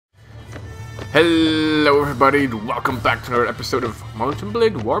Hello everybody, welcome back to another episode of Mountain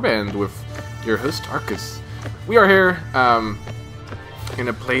Blade Warband with your host Arkas. We are here in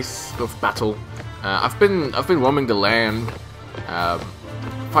a place of battle. I've been roaming the land,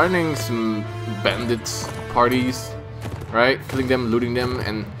 finding some bandits parties, right? Killing them, looting them,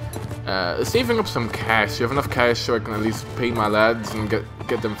 and saving up some cash. You have enough cash so I can at least pay my lads and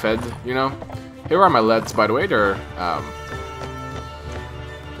get them fed, you know? Here are my lads, by the way. They're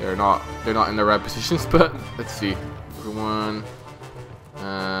not in the right positions, but let's see. Everyone,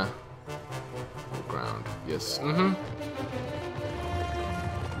 ground. Yes. Oh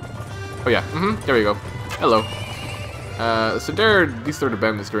yeah. There we go. Hello. So these are the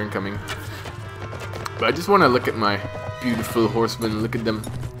bandits that are incoming. But I just want to look at my beautiful horsemen. Look at them.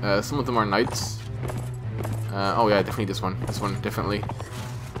 Some of them are knights. Oh yeah, definitely this one. This one definitely.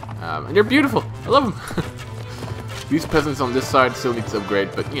 And they're beautiful. I love them. These peasants on this side still need to upgrade,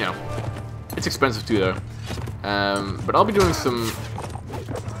 but you know, it's expensive too though. But I'll be doing some,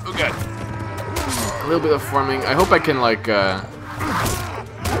 a little bit of farming. I hope I can like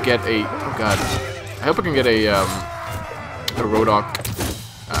get a, I hope I can get a Rodok,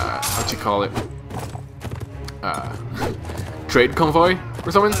 what you call it, trade convoy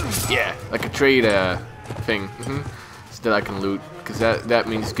or something. Yeah, like a trade thing, so that I can loot, because that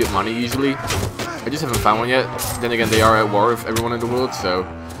means good money usually. I just haven't found one yet. Then again, they are at war with everyone in the world, so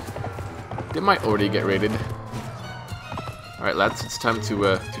they might already get raided. Alright lads, it's time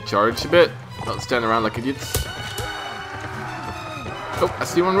to charge a bit. Don't stand around like idiots. Oh, I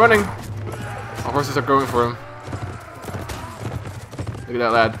see one running. Our horses are going for him. Look at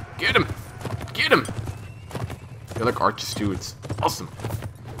that lad. Get him! Get him! They're like archers too, it's awesome.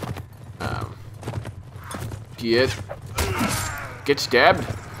 Get stabbed.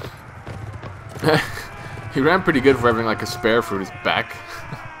 He ran pretty good for having like a spare for his back.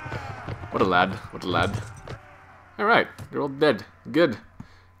 What a lad, what a lad. Alright, they're all dead. Good.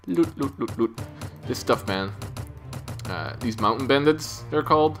 Loot, loot, loot, loot. This stuff, man. These mountain bandits, they're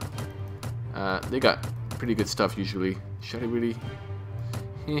called. They got pretty good stuff usually. Should I really?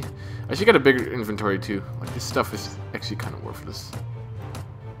 I should get a bigger inventory too. Like, this stuff is actually kind of worthless.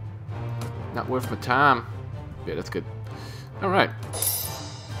 Not worth my time. Yeah, that's good. Alright.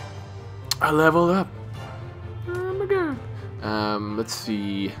 I leveled up. Oh my god. Let's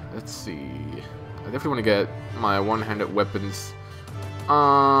see. I definitely want to get my one-handed weapons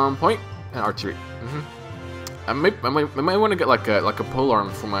on point and archery. I might want to get like a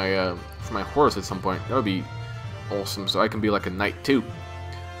polearm for my horse at some point. That would be awesome. So I can be like a knight too.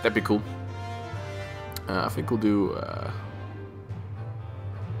 That'd be cool. I think we'll do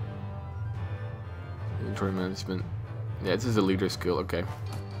inventory management. Yeah, this is a leader skill. Okay.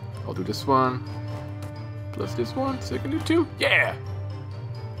 I'll do this one, plus this one, so I can do 2. Yeah!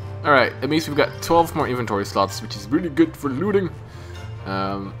 Alright, that means we've got 12 more inventory slots, which is really good for looting.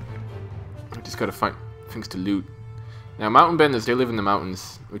 I just gotta find things to loot. Now, mountain bandits, they live in the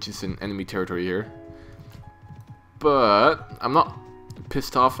mountains, which is in enemy territory here. But I'm not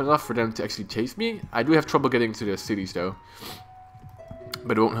pissed off enough for them to actually chase me. I do have trouble getting to the cities, though.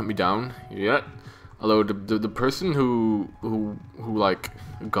 But it won't hunt me down yet. Although the person who like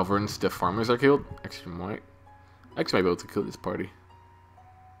governs the farmers I killed actually might be able to kill this party.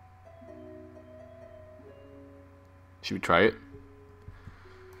 Should we try it?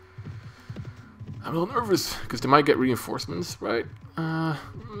 I'm a little nervous because they might get reinforcements, right? But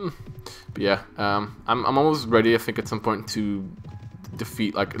yeah, I'm almost ready. I think at some point to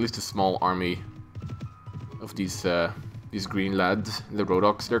defeat like at least a small army of these green lads, the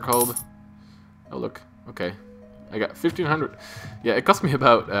Rodoks they're called. Oh look, okay. I got 1500. Yeah, it cost me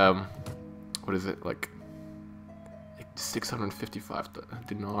about what is it, like 655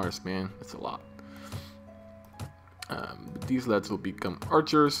 dinars, man. That's a lot. But these lads will become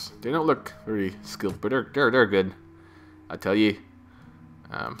archers. They don't look very skilled, but they're good. I tell you.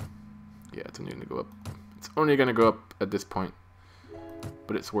 Yeah, it's only gonna go up. It's only gonna go up at this point,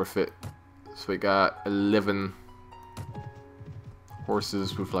 but it's worth it. So we got 11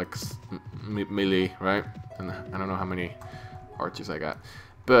 horses with like melee, right? And I don't know how many archers I got,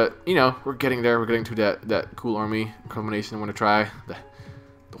 but you know, we're getting there. We're getting to that cool army combination I want to try.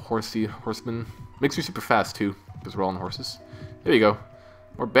 The horsemen makes me super fast too because we're all on horses. There you go,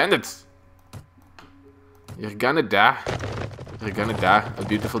 more bandits. You're gonna die. You're gonna die a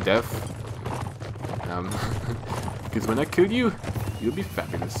beautiful death. Because when I kill you, you'll be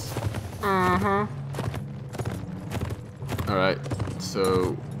fabulous. Alright,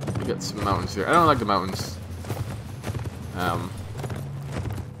 so we got some mountains here. I don't like the mountains.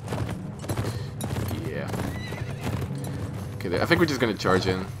 Yeah. Okay, I think we're just gonna charge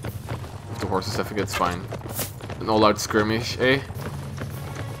in with the horses, I think it's fine. An all-out skirmish, eh?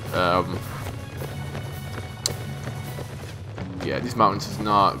 Yeah, these mountains is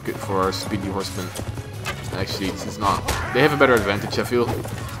not good for our speedy horsemen. Actually, this is not. They have a better advantage, I feel.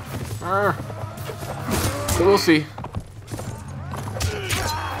 So we'll see.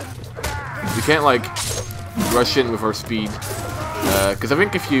 We can't like rush in with our speed, because I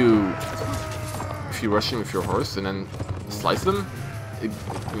think if you rush in with your horse and then slice them, you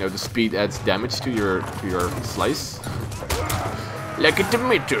know, the speed adds damage to your slice. Like a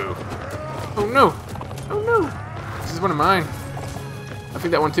tomato. Oh no! Oh no! This is one of mine. I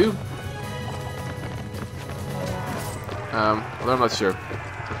think that one too. Well, I'm not sure.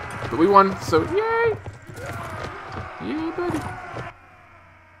 But we won, so yay! Yeah, buddy.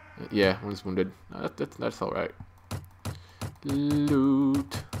 Yeah, one's wounded. That's alright.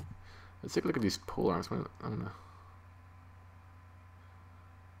 Loot. Let's take a look at these polearms. I don't know.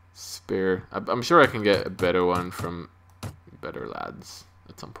 Spare. I'm sure I can get a better one from better lads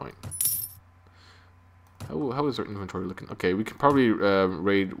at some point. How is our inventory looking? Okay, we can probably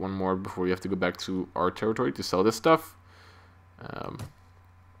raid one more before we have to go back to our territory to sell this stuff.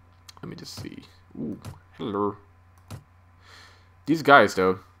 Let me just see. Ooh, hello. These guys,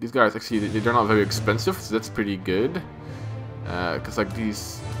 though, actually they're not very expensive, so that's pretty good. Cause like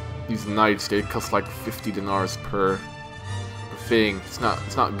these knights, they cost like 50 dinars per thing. It's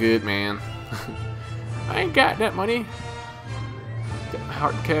not good, man. I ain't got that money. Get my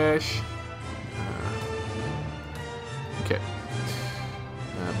hard cash. Okay.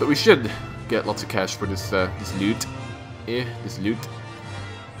 But we should get lots of cash for this loot. This loot.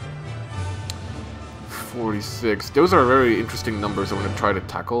 46. Those are very interesting numbers I want to try to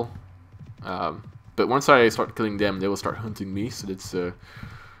tackle. But once I start killing them, they will start hunting me, so that's a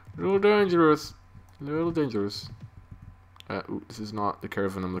little dangerous. Ooh, this is not the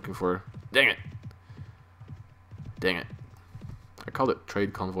caravan I'm looking for. Dang it! Dang it! I called it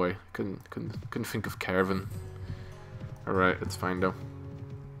trade convoy. Couldn't think of caravan. All right, that's fine though.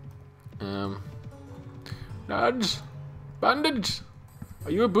 Lads, bandage.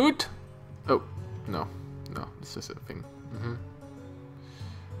 Are you a boot? Oh, no. No, it's just a thing.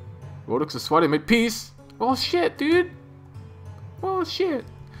 Rodux is swatting, make peace. Well, shit, dude. Well, shit.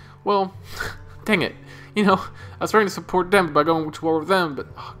 Well, dang it. You know, I was trying to support them by going to war with them, but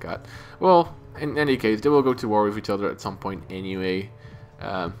oh god. Well, in any case, they will go to war with each other at some point anyway.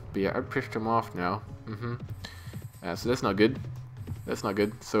 But yeah, I pissed them off now. So that's not good. That's not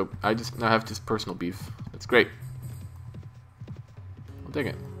good. So I just now have this personal beef. That's great. Well, dang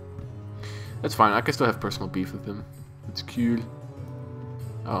it. That's fine, I can still have personal beef with him. It's cool.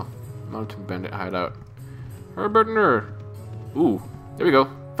 Oh, mountain bandit hideout. Herbertner! Ooh, there we go.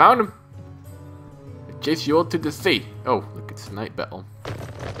 Found him! I chase you all to the sea. Oh, look, it's night battle.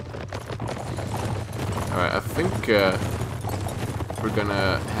 Alright, I think we're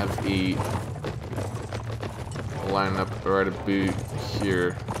gonna have a lineup right about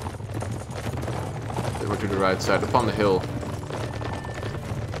here. We're to the right side, up on the hill.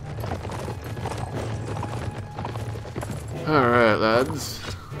 Alright, lads.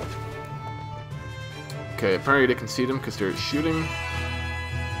 Okay, apparently they can see them because they're shooting.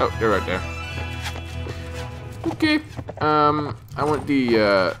 Oh, they're right there. Okay. I want the,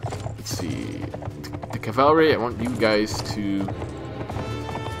 let's see, the cavalry. I want you guys to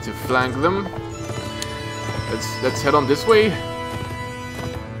flank them. Let's head on this way.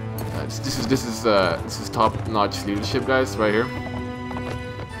 This is top-notch leadership, guys, right here.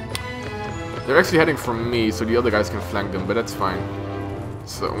 They're actually heading for me, so the other guys can flank them, but that's fine.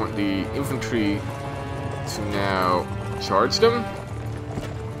 So I want the infantry to now charge them,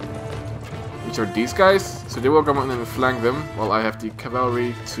 which are these guys. So they will come in and flank them, while I have the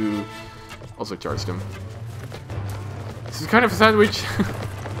cavalry to also charge them. This is kind of a sandwich.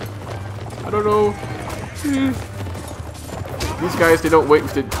 I don't know. These guys, they don't wait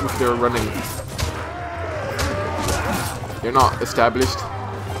if they're running. They're not established.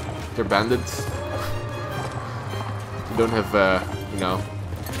 They're bandits. They don't have, you know,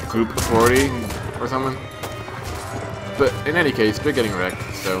 group authority or something. But in any case, they're getting wrecked,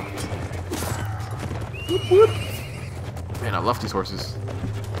 so. Whoop, whoop. Man, I love these horses.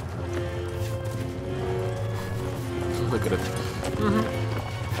 Look at it.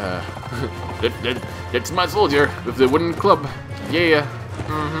 That's my soldier with the wooden club. Yeah.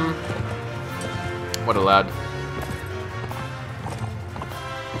 What a lad.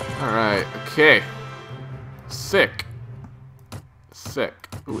 Alright, okay. Sick.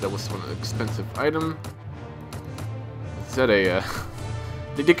 Ooh, that was one expensive item. Is that a,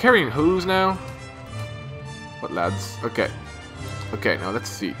 They're carrying hose now? What, lads? Okay. Okay, now let's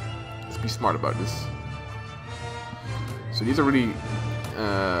see. Let's be smart about this. So these are really,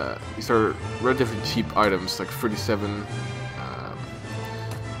 these are relatively cheap items, like 37.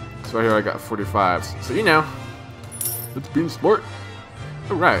 So right here I got 45. So you know, let's be smart.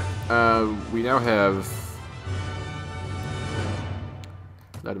 All right, we now have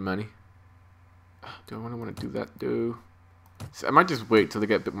a lot of money. Do I really want to do that, though? So I might just wait till they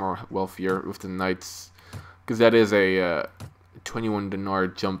get a bit more wealthier with the knights, because that is a 21 dinar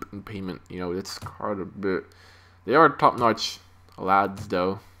jump in payment. You know, it's quite a bit. They are top-notch lads,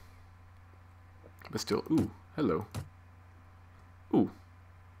 though. But still, ooh, hello. Ooh,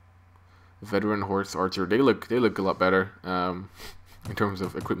 veteran horse archer. They look a lot better in terms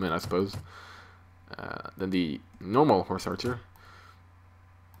of equipment, I suppose, than the normal horse archer.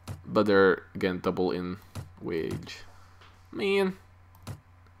 But they're again double in wage. Man,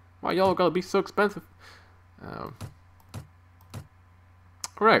 why y'all gotta be so expensive?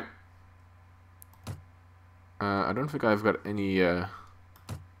 Alright. I don't think I've got any how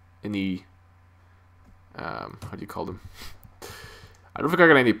do you call them? I don't think I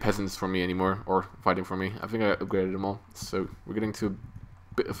got any peasants for me anymore, or fighting for me. I think I upgraded them all. So we're getting to a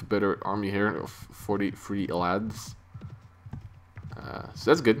bit of a better army here of 43 lads.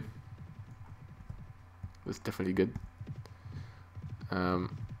 So that's good. That's definitely good. Am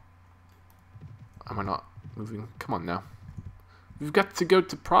I not moving? Come on now. We've got to go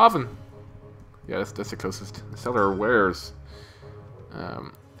to Proven. Yeah, that's the closest. Sell our wares.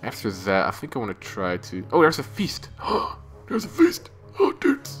 After that, I think I want to try to... Oh, there's a feast. There's a feast. Oh,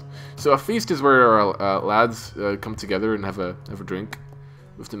 dudes. So a feast is where our lads come together and have a drink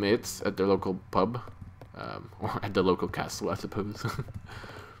with the mates at their local pub. Or at the local castle, I suppose.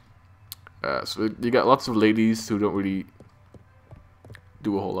 So you got lots of ladies who don't really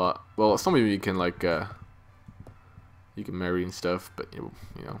do a whole lot. Well, some of you can like you can marry and stuff, but you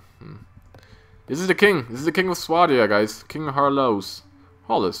know. This is the king. This is the king of Swadia, guys. King Harlos.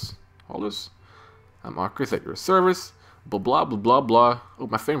 Hollis. I'm Arkas at your service. Blah blah blah blah blah. Oh,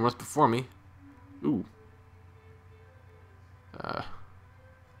 my fame runs before me. Ooh.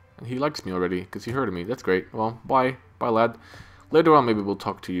 And he likes me already, because he heard of me. That's great. Well, bye. Bye, lad. Later on, maybe we'll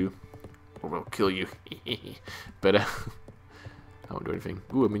talk to you. Or we'll kill you. But, I won't do anything.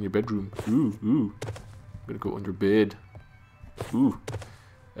 Ooh, I'm in your bedroom. Ooh. I'm gonna go under bed. Ooh.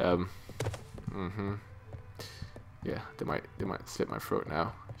 Yeah, they might slit my throat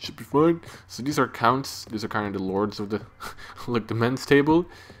now. Should be fine. So these are counts. These are kind of the lords of the... like the men's table.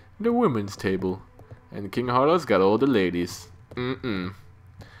 And the women's table. And King Harlow's got all the ladies.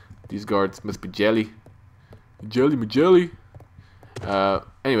 These guards must be jelly. Jelly.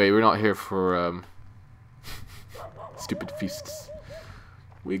 Anyway, we're not here for stupid feasts.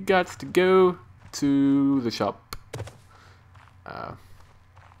 We got to go to the shop. I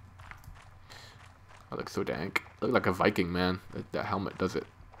look so dank. I look like a Viking, man. That helmet does it.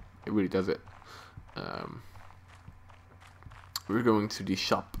 It really does it. We're going to the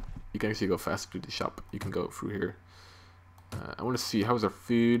shop. You can actually go faster to the shop. You can go through here. I want to see, how's our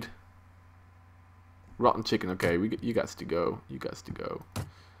food? Rotten chicken, okay, you guys to go.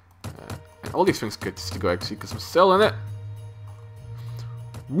 And all these things get to go actually, because I'm selling it.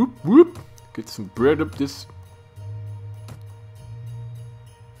 Whoop. Get some bread up this.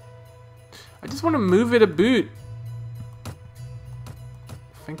 I just want to move it a boot.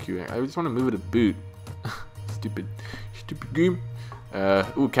 Thank you. I just want to move it a boot. Stupid game.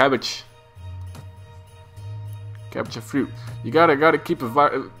 Ooh, cabbage. Cabbage and fruit. You gotta keep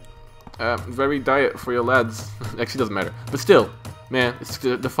a very diet for your lads. Actually, doesn't matter. But still, man, it's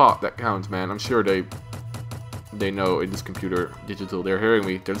the thought that counts, man. I'm sure they know in this computer digital. They're hearing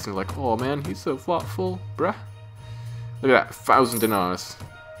me. They're listening like, oh man, he's so thoughtful, bruh. Look at that, 1,000 dinars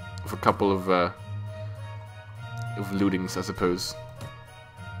for a couple of lootings, I suppose.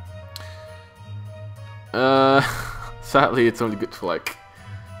 Sadly, it's only good for like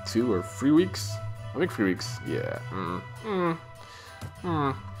 2 or 3 weeks. I think 3 weeks. Yeah.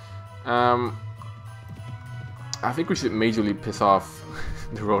 I think we should majorly piss off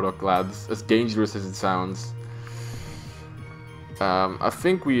the Rodok lads, as dangerous as it sounds. I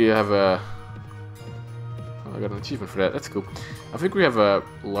think we have a... Oh, I got an achievement for that, that's cool. I think we have a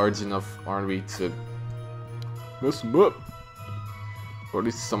large enough army to mess them up. Or at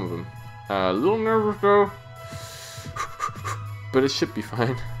least some of them. A little nervous though. But it should be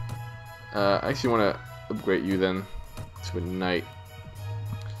fine. I actually want to upgrade you then to a knight.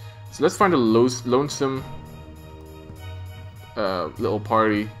 So let's find a lonesome little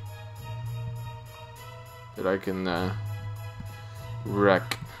party that I can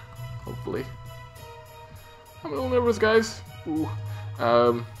wreck, hopefully. I'm a little nervous, guys. Ooh.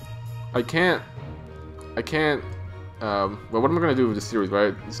 I can't, well, what am I gonna do with this series,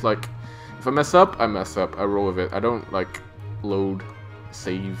 right? It's like, if I mess up, I mess up. I roll with it. I don't, like, load,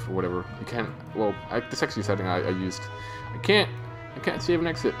 save, or whatever. You can't, well, this actually a setting I used. I can't save and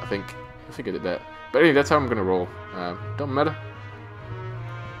exit, I think I did that. But anyway, that's how I'm gonna roll. Don't matter.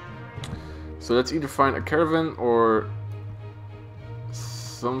 So let's either find a caravan or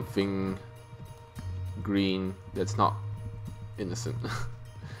something green that's not innocent.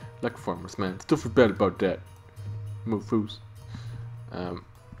 Like farmers, man. Still feel bad about that. Mofos.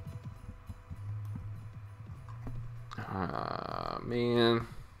 Man.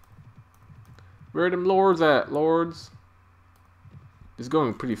 Where are them lords at, lords? It's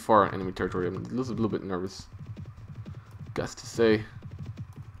going pretty far in enemy territory. I'm a little bit nervous. Guts to say.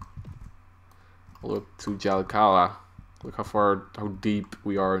 Look to Jalkala. Look how deep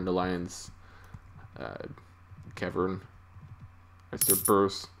we are in the lion's cavern. That's their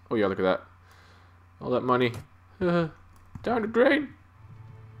burst. Oh yeah, look at that. All that money. Down the drain.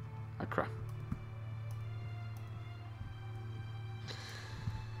 Ah, crap.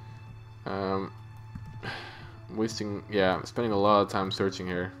 I'm spending a lot of time searching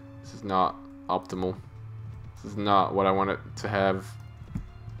here. This is not optimal. This is not what I wanted to have.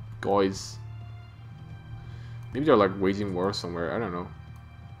 Guys. Maybe they're like waging war somewhere, I don't know.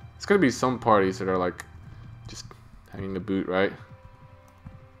 It's gotta be some parties that are like just hanging the boot, right?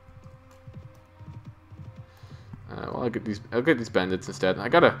 Well, I'll get these bandits instead. I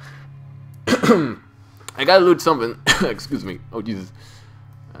gotta I gotta loot something. Excuse me. Oh Jesus.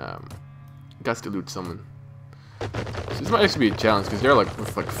 Got to loot someone. So this might actually be a challenge because they're like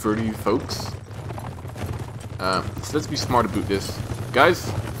with like 30 folks. So let's be smart about this,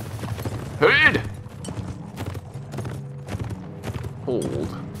 guys. Head. Hold.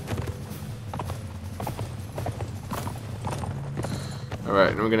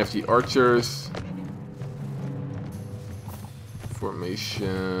 Alright, now we're gonna have the archers.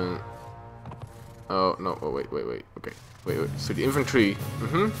 Formation. Oh, no. Oh, wait. Okay. Wait. So the infantry.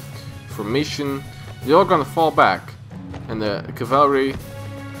 Formation. They're all gonna fall back. And the cavalry,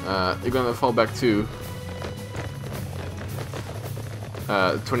 they're gonna fall back too.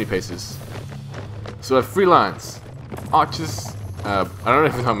 20 paces. So I have 3 lines. Archers. I don't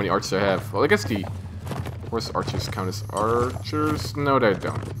even know how many archers I have. Well, I guess the horse archers count as archers. No, they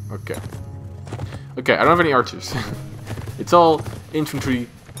don't. Okay. Okay, I don't have any archers. It's all infantry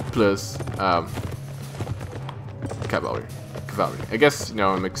plus cavalry. I guess, you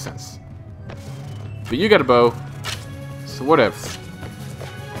know, it makes sense. But you got a bow, so whatever.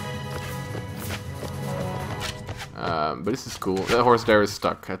 But this is cool. That horse there is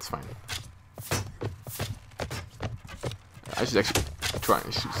stuck. That's fine. I should actually try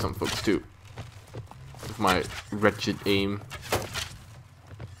and shoot some folks too. With my wretched aim.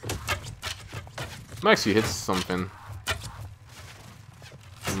 Might actually hit something.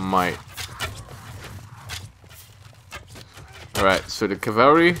 Might. Alright, so the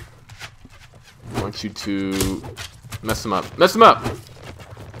cavalry. I want you to mess them up. Mess them up!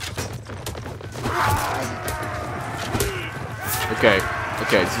 Okay,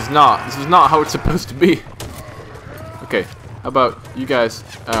 this is not how it's supposed to be. Okay, how about you guys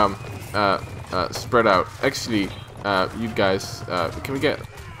spread out. Actually, you guys, can we get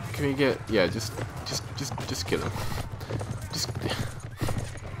yeah, just kill him. Just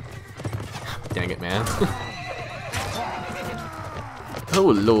dang it, man.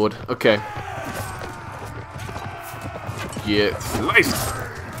 Oh lord. Okay. Yeah, sliced.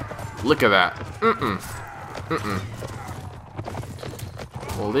 Look at that.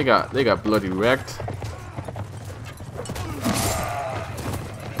 Well, they got bloody wrecked.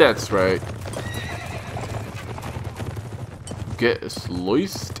 That's right. Get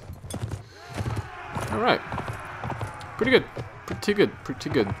sliced. All right. Pretty good.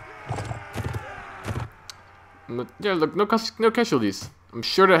 Yeah, look, no casualties. I'm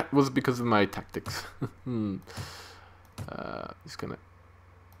sure that was because of my tactics. Just gonna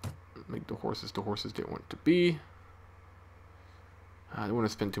make the horses they want to be. I don't want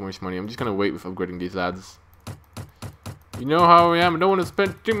to spend too much money. I'm just gonna wait with upgrading these lads. You know how I am. I don't want to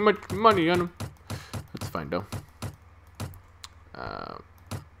spend too much money on them. That's fine though.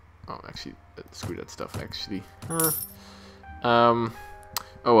 Oh, actually, screw that stuff. Actually, oh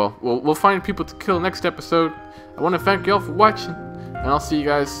well. We'll find people to kill next episode. I want to thank you all for watching, and I'll see you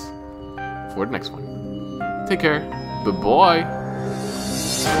guys for the next one. Take care. Bye bye.